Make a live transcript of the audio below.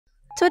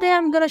Today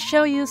I'm gonna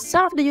show you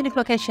some of the unique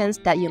locations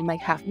that you might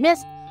have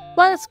missed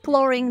while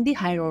exploring the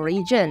Hyrule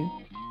region.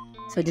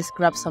 So just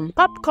grab some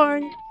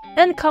popcorn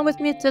and come with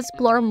me to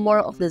explore more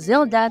of the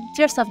Zelda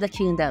Tears of the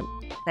Kingdom.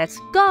 Let's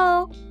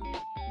go!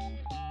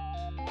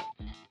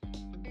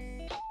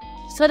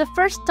 So the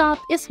first stop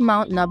is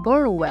Mount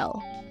Nabooru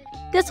Well.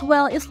 This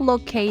well is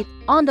located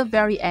on the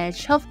very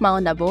edge of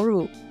Mount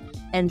Nabooru,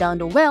 and down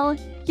the well,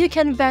 you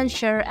can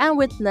venture and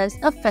witness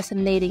a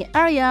fascinating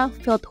area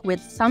filled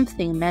with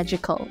something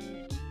magical.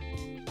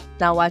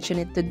 Now what you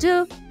need to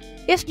do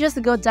is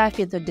just go dive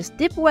into this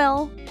deep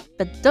well,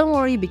 but don't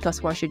worry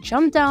because once you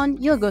jump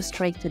down, you'll go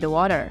straight to the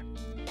water.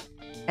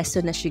 As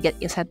soon as you get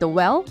inside the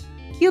well,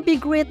 you'll be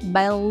greeted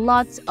by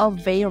lots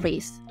of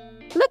fairies.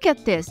 Look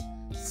at this,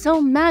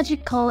 so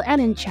magical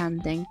and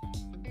enchanting.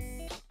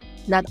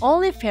 Not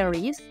only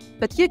fairies,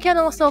 but you can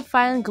also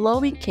find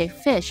glowing cave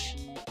fish,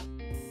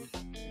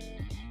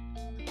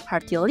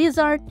 Rutile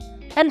lizard,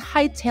 and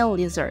high-tailed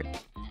lizard,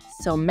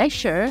 so make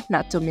sure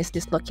not to miss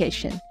this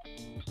location.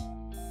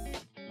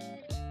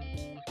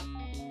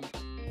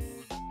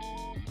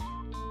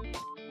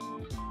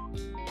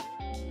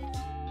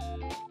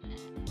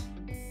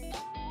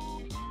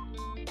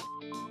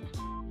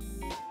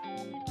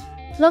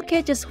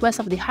 Located just west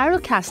of the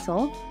Hyrule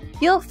Castle,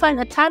 you'll find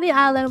a tiny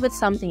island with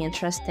something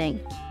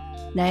interesting.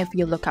 Now if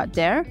you look out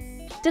there,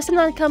 there's an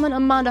uncommon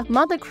amount of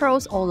mountain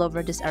crows all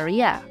over this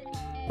area.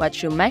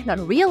 What you might not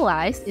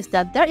realize is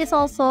that there is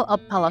also a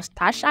pile of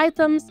stashed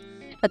items,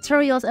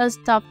 materials and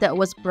stuff that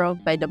was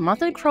brought by the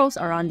mountain crows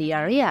around the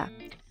area.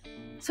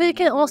 So you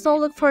can also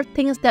look for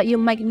things that you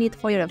might need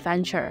for your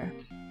adventure.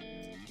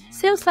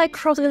 Seems like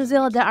crows in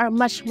Zelda are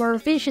much more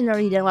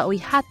visionary than what we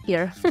had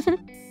here.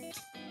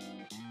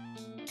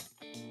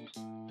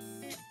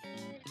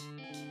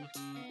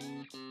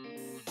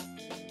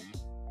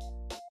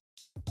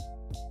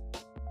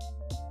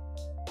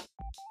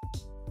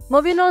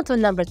 Moving on to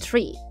number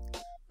 3,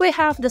 we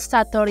have the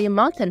Satori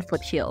Mountain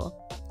foothill.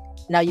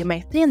 Now you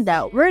might think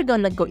that we're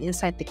gonna go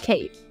inside the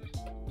cave,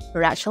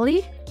 but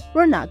actually,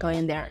 we're not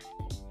going there.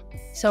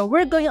 So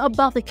we're going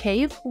above the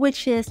cave,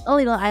 which is a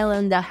little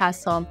island that has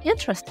some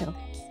interesting things.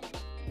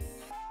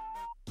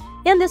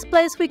 In this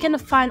place, we can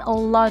find a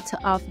lot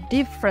of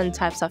different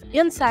types of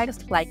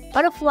insects like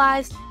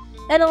butterflies,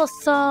 and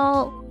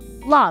also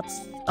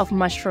lots of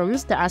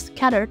mushrooms that are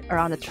scattered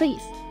around the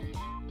trees.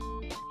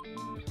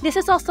 This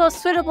is also a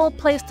suitable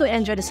place to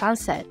enjoy the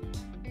sunset.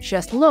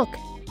 Just look!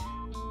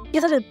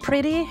 Isn't it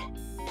pretty?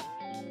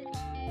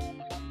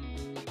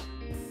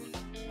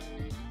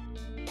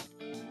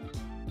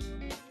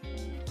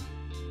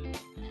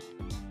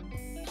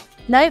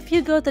 Now if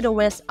you go to the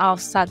west of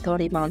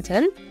Satori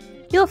Mountain,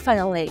 you'll find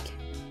a lake,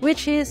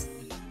 which is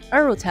a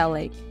Rutile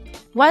Lake.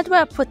 Why do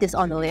I put this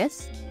on the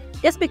list?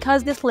 It's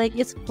because this lake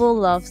is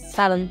full of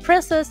silent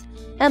princess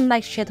and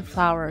nightshade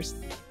flowers.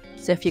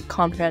 So if you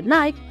come here at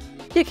night,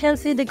 you can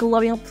see the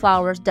glowing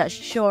flowers that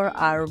sure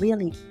are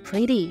really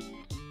pretty.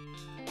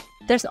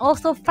 There's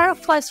also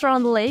fireflies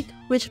around the lake,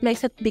 which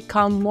makes it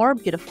become more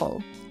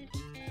beautiful.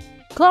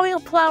 Glowing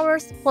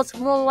flowers plus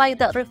moonlight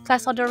that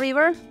reflects on the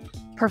river,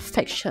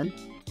 perfection.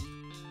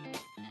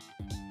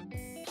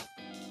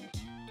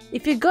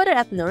 If you go there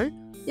at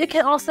noon, you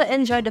can also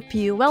enjoy the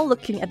view while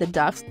looking at the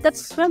ducks that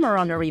swim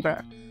around the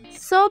river.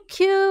 So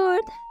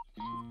cute!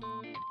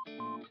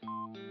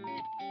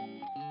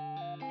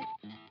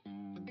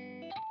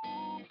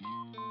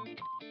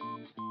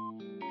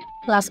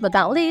 Last but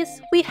not least,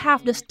 we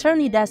have the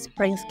Sturnida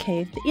Springs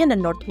Cave in the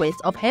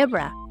northwest of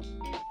Hebra.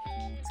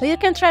 So you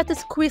can try to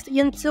squeeze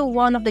into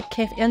one of the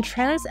cave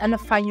entrances and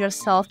find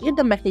yourself in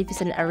the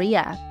magnificent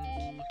area.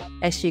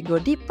 As you go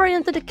deeper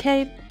into the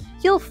cave,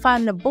 you'll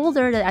find a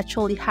boulder that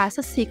actually has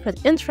a secret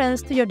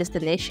entrance to your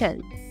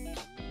destination.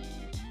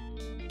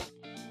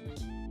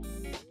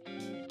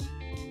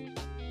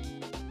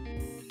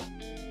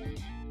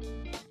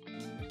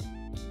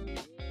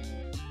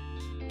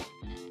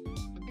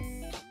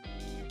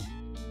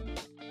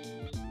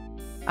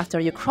 After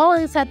you crawl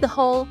inside the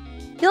hole,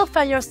 you'll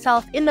find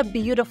yourself in a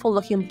beautiful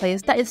looking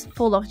place that is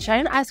full of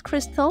giant ice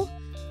crystal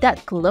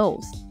that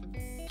glows.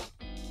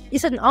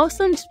 It's an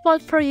awesome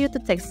spot for you to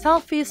take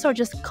selfies or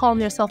just calm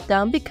yourself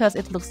down because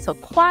it looks so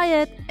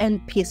quiet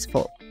and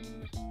peaceful.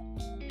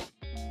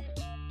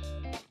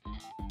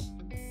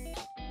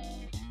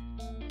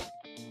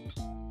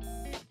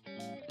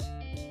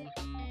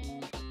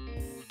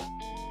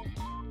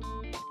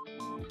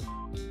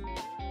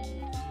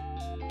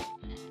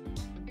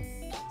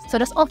 So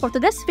that's all for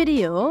today's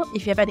video.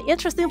 If you have any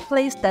interesting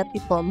place that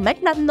people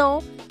might not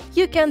know,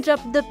 you can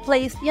drop the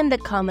place in the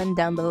comment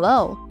down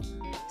below.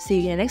 See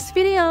you in the next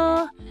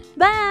video.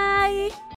 Bye!